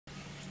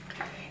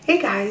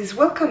Hey guys,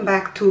 welcome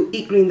back to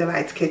Eat Green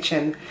Delights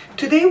Kitchen.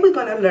 Today we're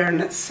gonna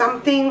learn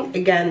something,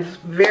 again,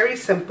 very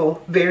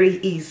simple,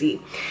 very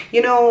easy.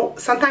 You know,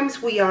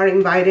 sometimes we are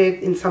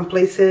invited in some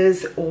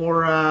places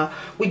or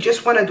we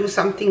just want to do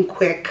something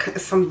quick,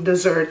 some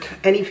dessert,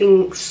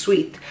 anything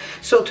sweet.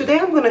 So today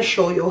I'm gonna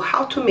show you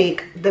how to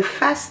make the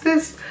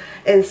fastest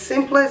and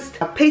simplest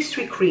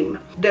pastry cream.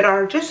 There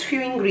are just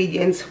few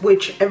ingredients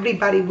which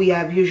everybody we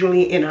have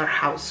usually in our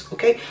house.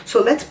 Okay,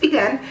 so let's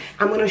begin.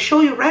 I'm going to show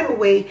you right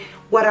away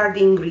what are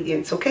the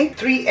ingredients. Okay,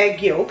 3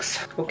 egg yolks,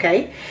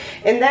 okay,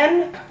 and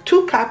then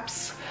 2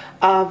 cups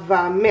of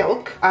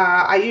milk.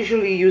 I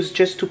usually use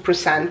just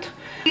 2%.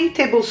 3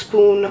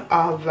 tablespoons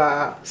of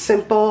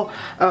simple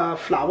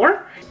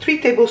flour, 3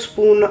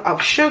 tablespoons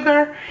of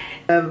sugar,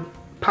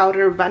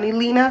 powder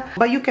vanillina,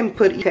 but you can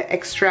put the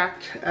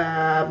extract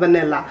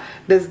vanilla.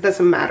 This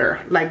doesn't matter,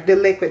 like the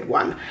liquid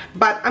one,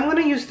 but I'm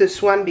gonna use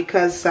this one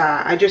because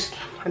I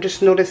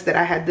just noticed that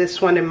I had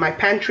this one in my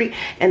pantry,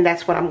 and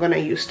that's what I'm gonna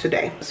use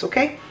today. It's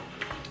okay.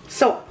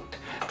 So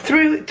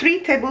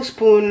 3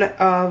 tablespoons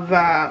of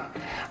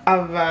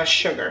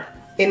sugar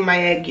in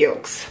my egg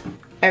yolks,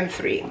 and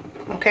 3,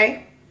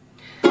 okay.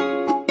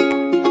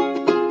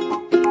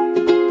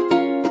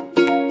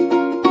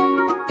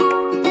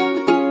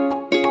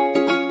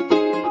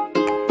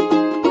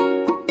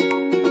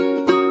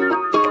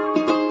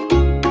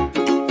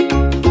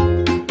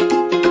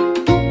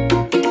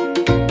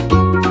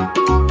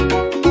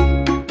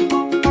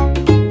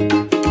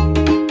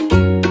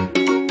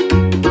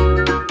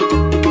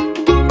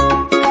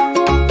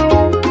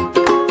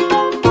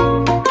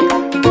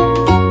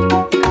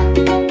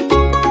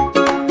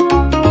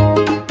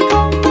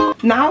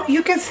 Now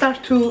you can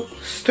start to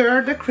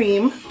stir the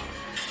cream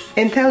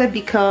until it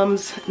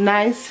becomes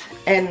nice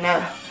and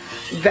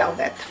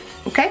velvet,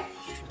 okay?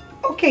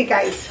 Okay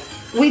guys,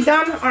 we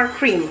done our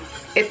cream.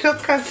 It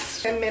took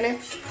us 10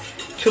 minutes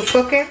to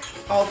cook it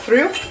all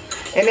through,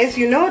 and as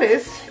you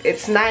notice,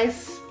 it's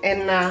nice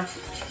and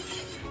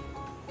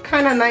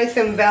kind of nice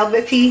and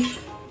velvety.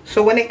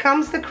 So when it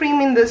comes the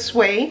cream in this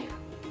way,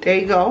 there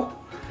you go,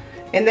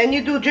 and then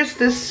you do just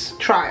this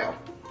trial.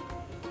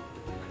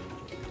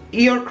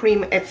 Your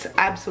cream, it's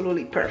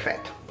absolutely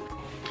perfect.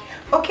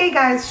 Okay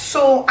guys,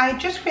 so I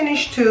just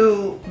finished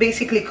to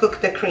basically cook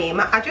the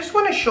cream. I just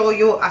want to show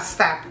you a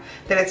step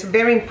that it's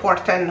very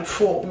important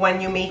for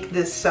when you make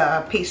this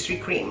pastry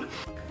cream.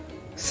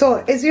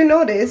 So as you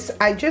notice,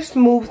 I just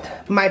moved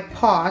my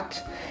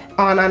pot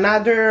on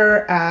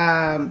another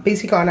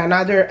basically on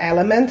another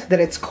element that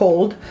it's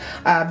cold,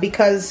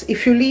 because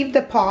if you leave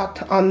the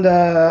pot on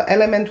the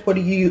element where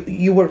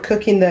you were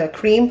cooking the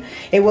cream,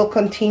 it will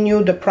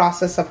continue the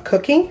process of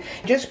cooking.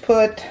 Just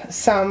put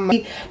some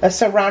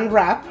saran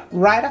wrap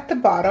right at the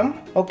bottom,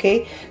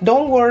 okay?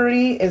 Don't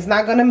worry, it's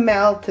not gonna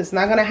melt, it's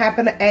not gonna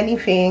happen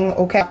anything,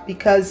 okay?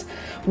 Because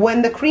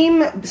when the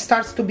cream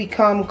starts to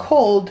become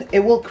cold,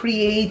 it will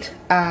create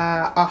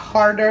a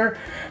harder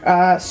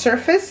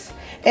surface,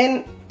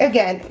 and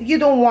again, you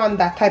don't want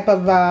that type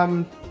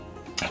of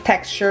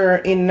texture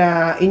in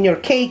your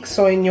cakes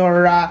or in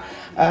your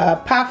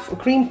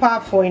cream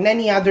puff or in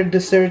any other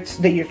desserts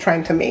that you're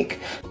trying to make.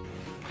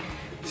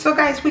 So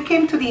guys, we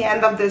came to the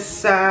end of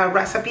this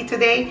recipe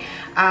today.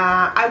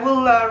 I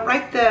will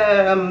write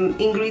the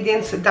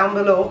ingredients down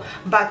below,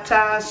 but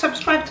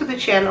subscribe to the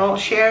channel,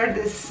 share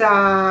this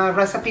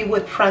recipe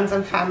with friends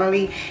and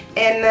family,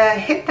 and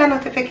hit the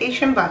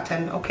notification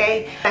button,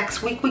 okay?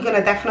 Next week we're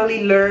gonna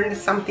definitely learn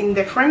something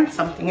different,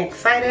 something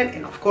exciting,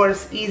 and of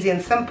course easy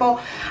and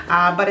simple.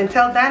 But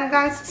until then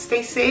guys,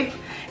 stay safe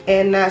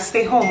and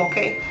stay home,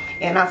 okay?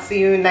 And I'll see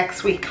you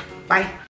next week. Bye.